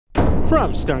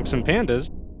From skunks and pandas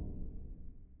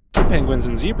to penguins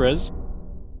and zebras,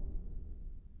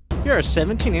 here are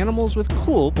 17 animals with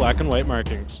cool black and white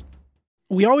markings.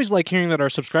 We always like hearing that our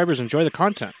subscribers enjoy the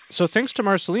content, so thanks to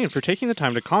Marceline for taking the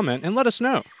time to comment and let us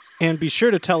know. And be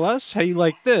sure to tell us how you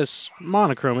like this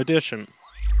monochrome edition.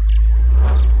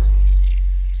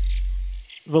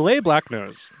 Valais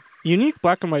Blacknose. Unique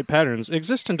black and white patterns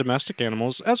exist in domestic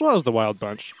animals as well as the wild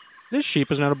bunch. This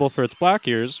sheep is notable for its black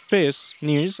ears, face,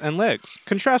 knees, and legs,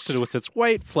 contrasted with its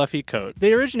white, fluffy coat.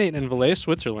 They originate in Valais,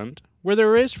 Switzerland, where they're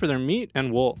raised for their meat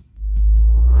and wool.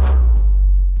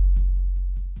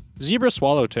 Zebra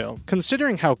swallowtail.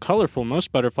 Considering how colorful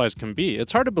most butterflies can be,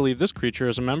 it's hard to believe this creature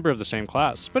is a member of the same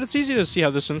class, but it's easy to see how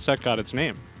this insect got its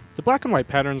name. The black and white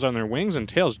patterns on their wings and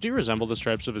tails do resemble the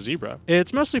stripes of a zebra.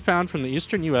 It's mostly found from the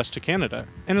eastern US to Canada,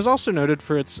 and is also noted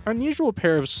for its unusual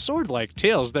pair of sword-like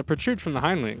tails that protrude from the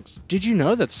hindwings. Did you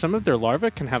know that some of their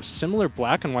larvae can have similar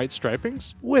black and white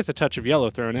stripings, with a touch of yellow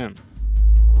thrown in?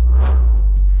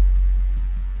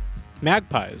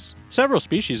 Magpies. Several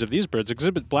species of these birds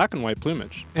exhibit black and white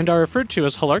plumage, and are referred to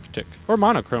as holarctic, or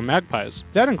monochrome magpies.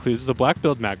 That includes the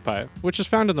black-billed magpie, which is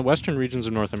found in the western regions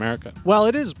of North America. While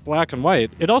it is black and white,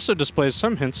 it also displays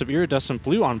some hints of iridescent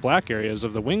blue on black areas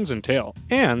of the wings and tail.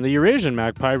 And the Eurasian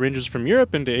magpie ranges from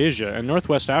Europe into Asia and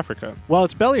northwest Africa. While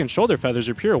its belly and shoulder feathers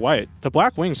are pure white, the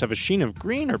black wings have a sheen of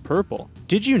green or purple.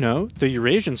 Did you know the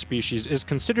Eurasian species is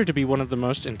considered to be one of the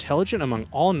most intelligent among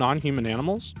all non-human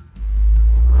animals?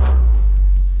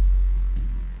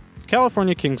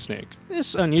 California king snake.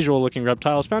 This unusual-looking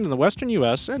reptile is found in the western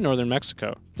US and northern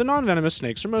Mexico. The non-venomous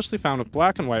snakes are mostly found with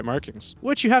black and white markings,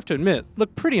 which you have to admit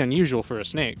look pretty unusual for a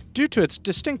snake. Due to its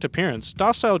distinct appearance,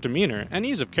 docile demeanor, and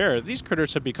ease of care, these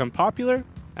critters have become popular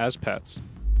as pets.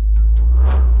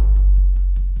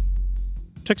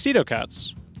 Tuxedo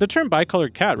cats. The term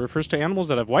bicolored cat refers to animals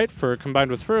that have white fur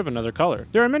combined with fur of another color.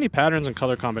 There are many patterns and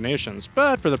color combinations,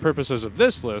 but for the purposes of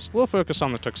this list, we'll focus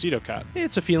on the tuxedo cat.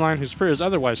 It's a feline whose fur is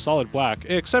otherwise solid black,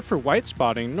 except for white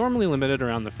spotting normally limited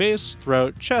around the face,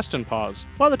 throat, chest, and paws.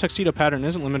 While the tuxedo pattern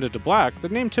isn't limited to black, the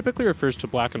name typically refers to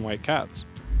black and white cats.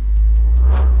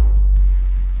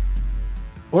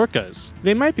 Orcas.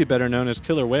 They might be better known as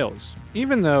killer whales,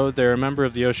 even though they're a member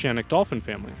of the oceanic dolphin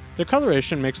family. Their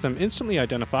coloration makes them instantly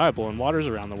identifiable in waters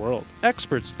around the world.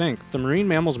 Experts think the marine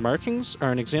mammal's markings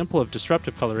are an example of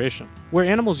disruptive coloration, where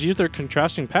animals use their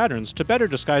contrasting patterns to better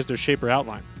disguise their shape or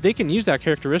outline. They can use that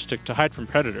characteristic to hide from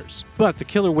predators, but the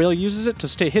killer whale uses it to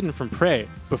stay hidden from prey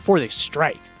before they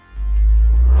strike.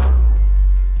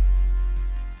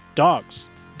 Dogs.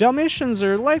 Dalmatians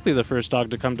are likely the first dog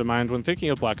to come to mind when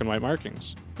thinking of black and white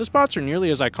markings. The spots are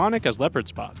nearly as iconic as leopard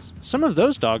spots. Some of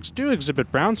those dogs do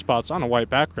exhibit brown spots on a white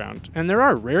background, and there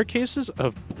are rare cases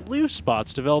of blue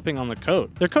spots developing on the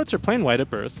coat. Their coats are plain white at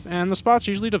birth, and the spots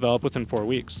usually develop within 4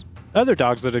 weeks. Other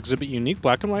dogs that exhibit unique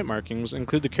black and white markings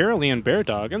include the Carolean bear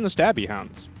dog and the Stabby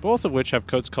hounds, both of which have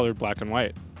coats colored black and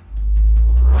white.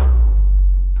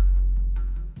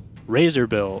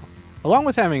 Razorbill. Along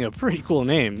with having a pretty cool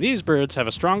name, these birds have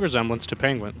a strong resemblance to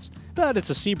penguins, but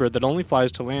it's a seabird that only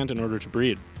flies to land in order to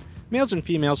breed. Males and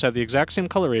females have the exact same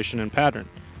coloration and pattern,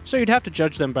 so you'd have to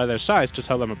judge them by their size to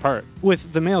tell them apart,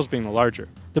 with the males being the larger.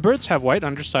 The birds have white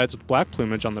undersides with black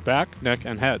plumage on the back, neck,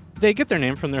 and head. They get their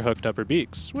name from their hooked upper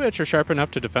beaks, which are sharp enough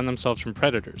to defend themselves from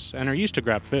predators, and are used to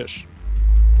grab fish.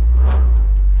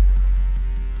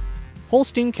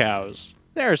 Holstein cows.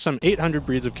 There are some 800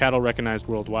 breeds of cattle recognized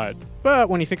worldwide. But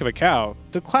when you think of a cow,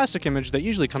 the classic image that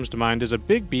usually comes to mind is a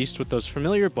big beast with those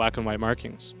familiar black and white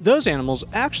markings. Those animals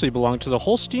actually belong to the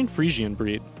Holstein Friesian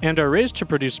breed, and are raised to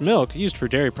produce milk used for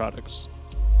dairy products.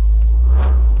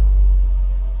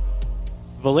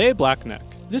 Valais Blackneck.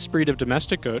 This breed of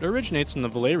domestic goat originates in the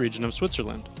Valais region of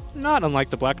Switzerland, not unlike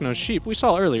the black-nosed sheep we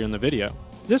saw earlier in the video.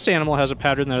 This animal has a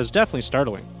pattern that is definitely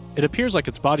startling. It appears like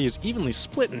its body is evenly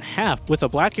split in half, with a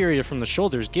black area from the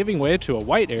shoulders giving way to a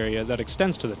white area that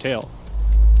extends to the tail.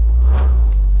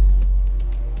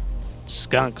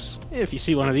 Skunks. If you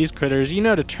see one of these critters, you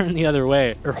know to turn the other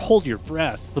way, or hold your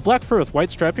breath. The black fur with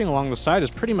white striping along the side is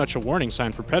pretty much a warning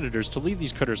sign for predators to leave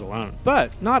these critters alone.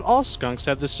 But not all skunks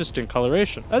have this distinct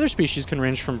coloration. Other species can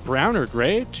range from brown or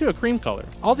gray to a cream color.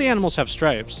 All the animals have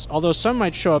stripes, although some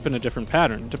might show up in a different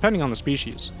pattern, depending on the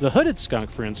species. The hooded skunk,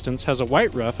 for instance, has a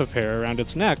white ruff of hair around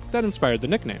its neck that inspired the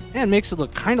nickname, and makes it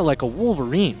look kinda like a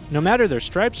wolverine. No matter their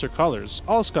stripes or colors,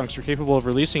 all skunks are capable of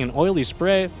releasing an oily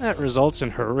spray that results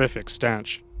in horrific stench.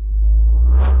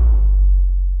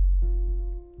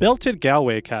 Belted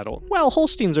Galway cattle. While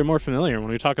Holsteins are more familiar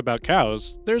when we talk about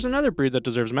cows, there's another breed that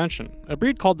deserves mention, a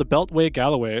breed called the Betway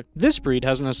Galloway. This breed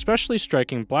has an especially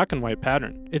striking black and white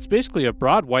pattern. It's basically a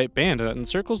broad white band that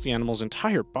encircles the animal's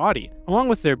entire body. Along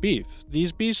with their beef,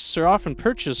 these beasts are often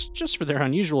purchased just for their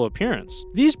unusual appearance.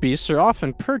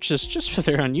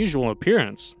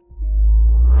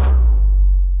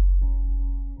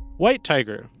 White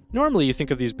tiger. Normally you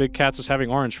think of these big cats as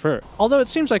having orange fur. Although it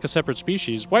seems like a separate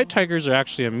species, white tigers are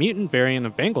actually a mutant variant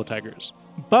of Bengal tigers.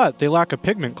 But they lack a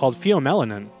pigment called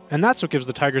Pheomelanin, and that's what gives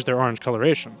the tigers their orange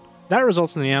coloration. That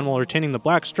results in the animal retaining the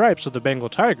black stripes of the Bengal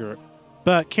tiger,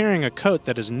 but carrying a coat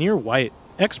that is near white.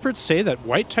 Experts say that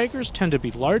white tigers tend to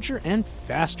be larger and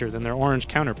faster than their orange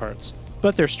counterparts.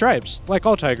 But their stripes, like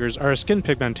all tigers, are a skin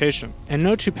pigmentation, and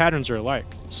no two patterns are alike,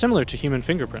 similar to human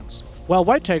fingerprints. While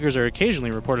white tigers are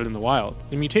occasionally reported in the wild,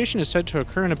 the mutation is said to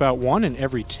occur in about 1 in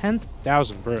every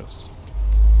 10,000 births.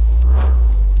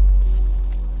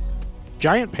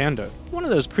 Giant panda. One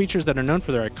of those creatures that are known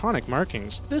for their iconic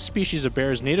markings, this species of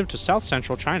bear is native to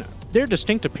south-central China. Their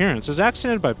distinct appearance is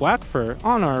accented by black fur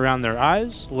on or around their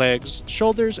eyes, legs,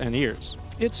 shoulders, and ears.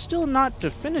 It's still not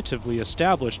definitively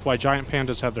established why giant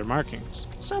pandas have their markings.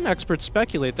 Some experts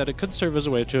speculate that it could serve as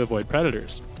a way to avoid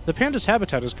predators. The panda's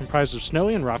habitat is comprised of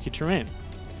snowy and rocky terrain,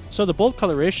 so the bold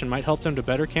coloration might help them to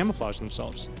better camouflage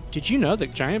themselves. Did you know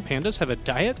that giant pandas have a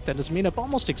diet that is made up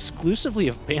almost exclusively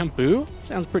of bamboo?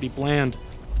 Sounds pretty bland.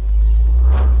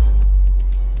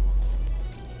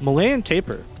 Malayan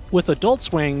tapir. With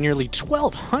adults weighing nearly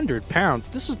 1,200 pounds,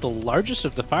 this is the largest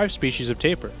of the 5 species of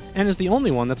tapir, and is the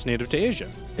only one that's native to Asia.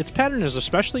 Its pattern is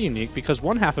especially unique because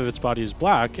one half of its body is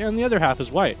black and the other half is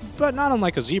white. But not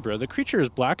unlike a zebra, the creature is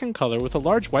black in color with a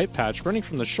large white patch running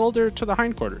from the shoulder to the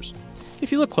hindquarters.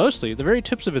 If you look closely, the very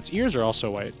tips of its ears are also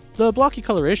white. The blocky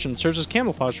coloration serves as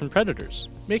camouflage from predators,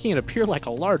 making it appear like a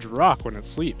large rock when it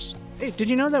sleeps. Hey, did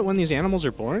you know that when these animals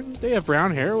are born, they have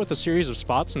brown hair with a series of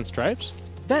spots and stripes?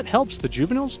 That helps the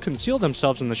juveniles conceal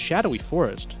themselves in the shadowy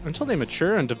forest until they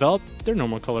mature and develop their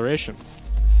normal coloration.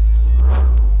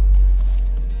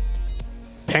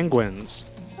 Penguins.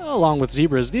 Along with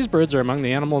zebras, these birds are among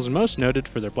the animals most noted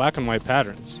for their black and white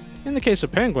patterns. In the case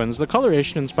of penguins, the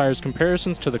coloration inspires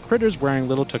comparisons to the critters wearing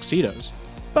little tuxedos,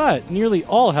 but nearly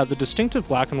all have the distinctive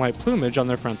black and white plumage on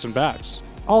their fronts and backs.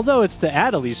 Although it's the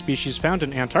Adelie species found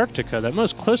in Antarctica that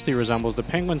most closely resembles the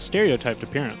penguin's stereotyped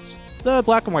appearance. The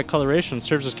black and white coloration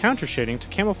serves as countershading to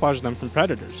camouflage them from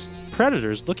predators.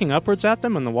 Predators looking upwards at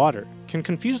them in the water can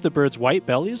confuse the birds' white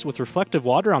bellies with reflective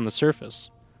water on the surface.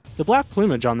 The black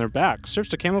plumage on their back serves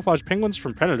to camouflage penguins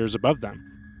from predators above them.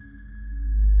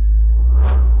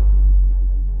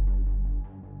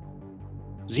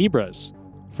 Zebras.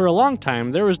 For a long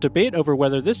time, there was debate over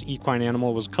whether this equine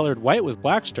animal was colored white with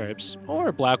black stripes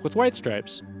or black with white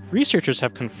stripes. Researchers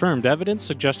have confirmed evidence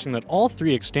suggesting that all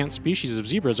 3 extant species of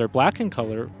zebras are black in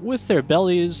color, with their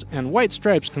bellies and white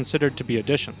stripes considered to be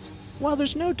additions. While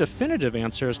there's no definitive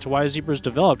answer as to why zebras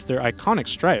developed their iconic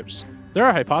stripes, there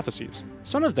are hypotheses.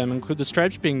 Some of them include the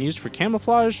stripes being used for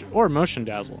camouflage or motion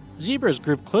dazzle. Zebras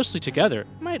grouped closely together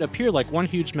might appear like one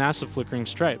huge mass of flickering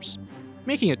stripes,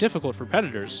 making it difficult for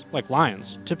predators, like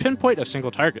lions, to pinpoint a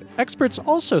single target. Experts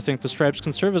also think the stripes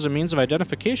can serve as a means of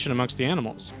identification amongst the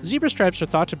animals. Zebra stripes are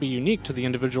thought to be unique to the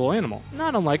individual animal,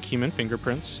 not unlike human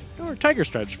fingerprints, or tiger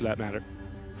stripes for that matter.